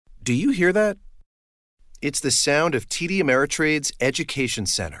Do you hear that? It's the sound of TD Ameritrade's Education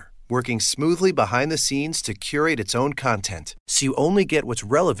Center, working smoothly behind the scenes to curate its own content, so you only get what's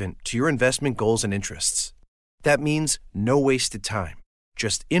relevant to your investment goals and interests. That means no wasted time,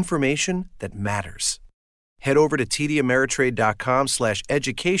 just information that matters. Head over to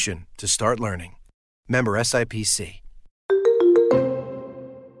tdameritrade.com/education to start learning. Member SIPC.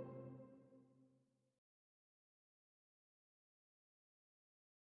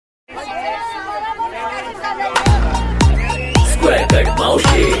 Square cut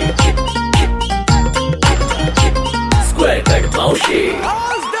Maushi. Square cut Maushi.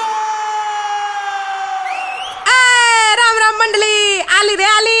 Ram Ram मंडळी, आली रे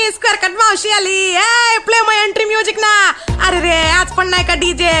आली square cut मावशी आली. Play my entry music ना. अरे रे आज पण नाही का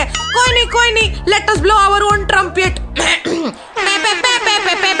डीजे. कोई नहीं let us blow our own trumpet.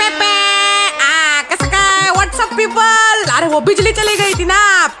 कसं काय व्हाट्सअप पीपल. अरे वो बिजली चली गई थी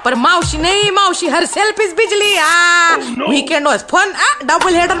ना, पर मावशी नहीं, मावशी हर सेल्फ इज बिजली. Weekend was fun.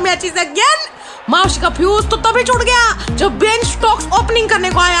 Double header matches again. मावशी का फ्यूज तो तभी छूट गया जब बेन स्टोक्स ओपनिंग करने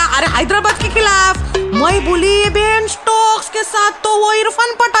को आया. अरे हैदराबाद के खिलाफ. मैं बोली बेन स्टोक्स के साथ तो वो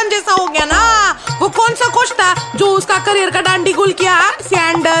इरफान पठान जैसा हो गया ना. वो कौन सा कोच था जो उसका करियर का डांडी गुल किया.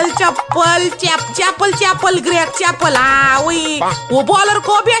 सैंडल चप्पल चैपल ग्रेग चैपल. वही वो बॉलर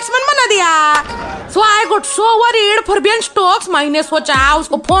को बैट्समैन बना दिया. So I got so worried for Ben Stokes. मैंने सोचा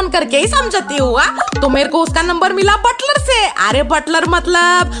उसको फोन करके ही समझती हुआ, तो मेरे को उसका नंबर मिला बटलर से. अरे बटलर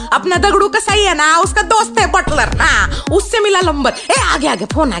मतलब अपना दगड़ू का सही है ना, उसका दोस्त है बटलर. उससे मिला नंबर. आगे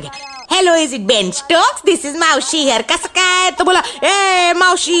फोन आ गया. Hello is it Ben Stokes, this is Maushi here. कसं काय. तो बोला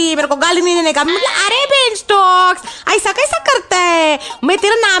मावशी मेरे को गाली नहीं देने का. मतलब अरे बेन स्टोक्स ऐसा कैसा करता है. मैं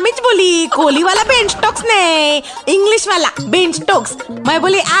तेरा नाम ही बोली, कोहली वाला बेन स्टोक्स नहीं, इंग्लिश वाला बेन स्टोक्स. मैं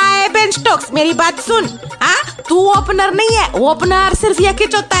बोली आए बेन स्टोक्स मेरी बात सुन. तू ओपनर नहीं है, ओपनर सिर्फ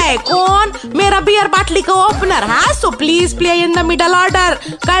यकीच होता है. कौन. मेरा बियर बाटली का opener. So please play in the middle order.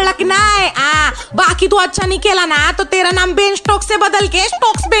 कळलं की नाही. बाकी तू अच्छा नहीं खेला ना तो तेरा नाम बेन स्टोक्स से बदल के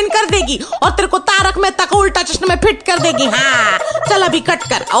स्टोक्स बेन कर देगी और तेरे को तारक मेहता का उल्टा चश्मा में फिट कर देगी. चल अभी कट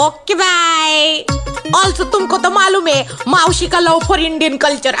कर. Okay bye. ऑल्सो तुमको तो मालूम है मावशी का लव फॉर इंडियन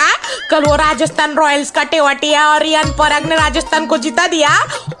कल्चर. कल वो राजस्थान रॉयल्स का टेवाटिया और रियान पराग ने राजस्थान को जिता दिया,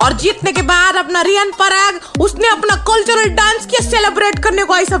 और जीतने के बाद अपना रियान पराग उसने अपना कल्चरल डांस किया सेलिब्रेट करने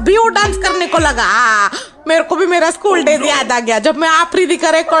को. ऐसा व्यू डांस करने को लगा. मेरे को भी मेरा स्कूल डेज याद आ गया जब मैं आफरीदी का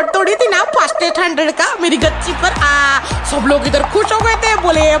रिकॉर्ड तोड़ी थी ना फर्स्ट 800 का मेरी गच्ची पर. सब लोग इधर खुश हो गए थे.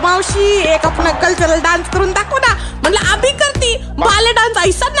 बोले मावशी एक अपना कल्चरल डांस करून दाखव ना. मतलब अभी करती बाले डांस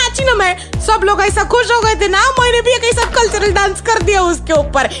ऐसा नाची ना मैं. सब लोग ऐसा खुश हो गए थे ना, मैंने भी एक ऐसा कल्चरल डांस कर दिया उसके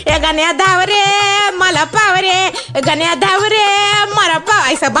ऊपर. गाण्या धावरे मला पावरे, गाण्या धावरे मला पाव.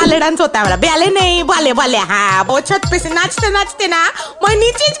 ऐसा बाले डांस होता है वाला. ब्याले नहीं बाले. वो छत पे से नाचते ना मैं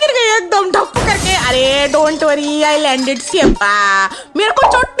नीचे गिर गई एकदम ढप करके. अरे don't worry I landed safe. मेरे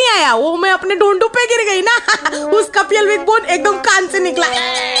को चोट नहीं आया, वो मैं अपने डोंडू पे गिर गई ना. उसका पेल्विक बोन एकदम कान से निकला.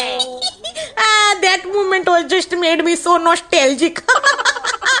 That moment was just made me so nostalgic.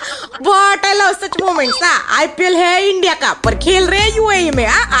 But I love such moments. IPL है इंडिया का, पर खेल रहे यूएई में.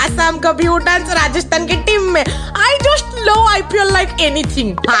 आसाम का व्यू डांस राजस्थान की टीम में. I just love IPL like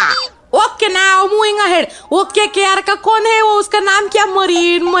anything. Okay now moving ahead. वो केकेआर का कौन है, वो उसका नाम क्या.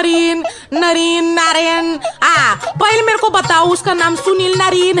 नरीन नारायण. पहले मेरे को बताओ उसका नाम सुनील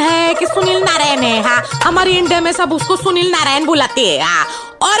नारायण है कि सुनील नारायण है. हमारी इंडिया में सब उसको सुनील नारायण बुलाते हैं.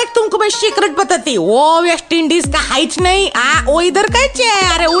 और एक तुमको मैं सीक्रेट बताती, वो वेस्ट इंडीज का हाइट नहीं. वो इधर का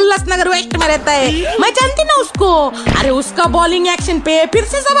है. अरे उल्लासनगर वेस्ट में रहता है. मैं जानती ना उसको. अरे उसका बॉलिंग एक्शन पे फिर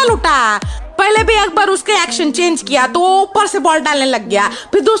से सवाल उठा. पहले भी एक बार उसके एक्शन चेंज किया तो ऊपर से बॉल डालने लग गया.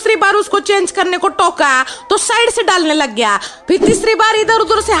 फिर दूसरी बार उसको चेंज करने को टोका तो साइड से डालने लग गया. फिर तीसरी बार इधर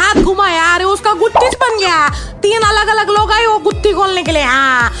उधर से हाथ घुमाया. अरे उसका गुत्तीच बन गया. 3 अलग लोग आए वो गुत्ती खोलने के लिए.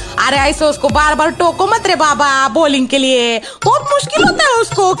 अरे ऐसे उसको बार टोको मत रे बाबा. बॉलिंग के लिए बहुत मुश्किल होता है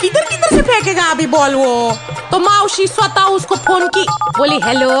उसको. किधर से फेंकेगा अभी बॉल वो. तो मावशी स्वतः उसको फोन की. बोली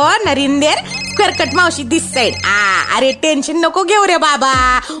hello Narinder, square cut Maushi this side. अरे टेंशन नको घेऊ रे बाबा.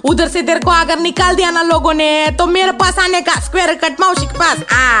 उधर से तेरे को अगर निकाल दिया ना लोगों ने तो मेरे पास आने का. स्क्वायर कट मावशी के पास.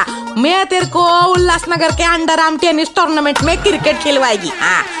 मैं तेरे को उल्लासनगर के अंडर आर्म टेनिस टूर्नामेंट में क्रिकेट खिलवाएगी.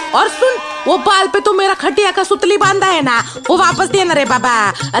 और सुन, वो बाल पे तो मेरा खटिया का सुतली बांधा है ना, वो वापस देना रे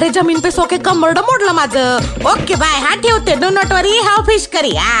बाबा. अरे जमीन पे सो के कमर मोडलं माझं. Okay bye. ठेवते. Do not worry. How fish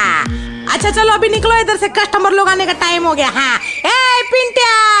curry. अच्छा चलो अभी निकलो इधर से, कस्टमर लोग आने का टाइम हो गया. ए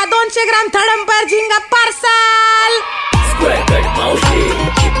पिंट्या 200 ग्राम थर्ड एम्पायर झिंगा parcel. Square cut Maushi.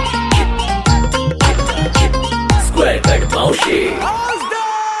 Square cut Maushi.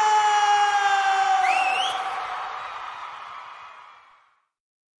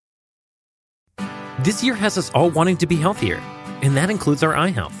 This year has us all wanting to be healthier, and that includes our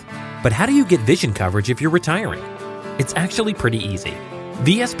eye health. But how do you get vision coverage if you're retiring? It's actually pretty easy.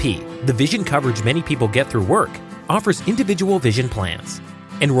 VSP, the vision coverage many people get through work, offers individual vision plans.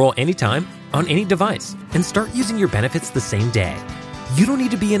 Enroll anytime, on any device, and start using your benefits the same day. You don't need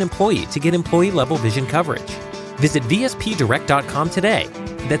to be an employee to get employee-level vision coverage. Visit VSPdirect.com today.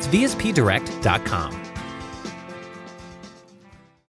 That's VSPdirect.com.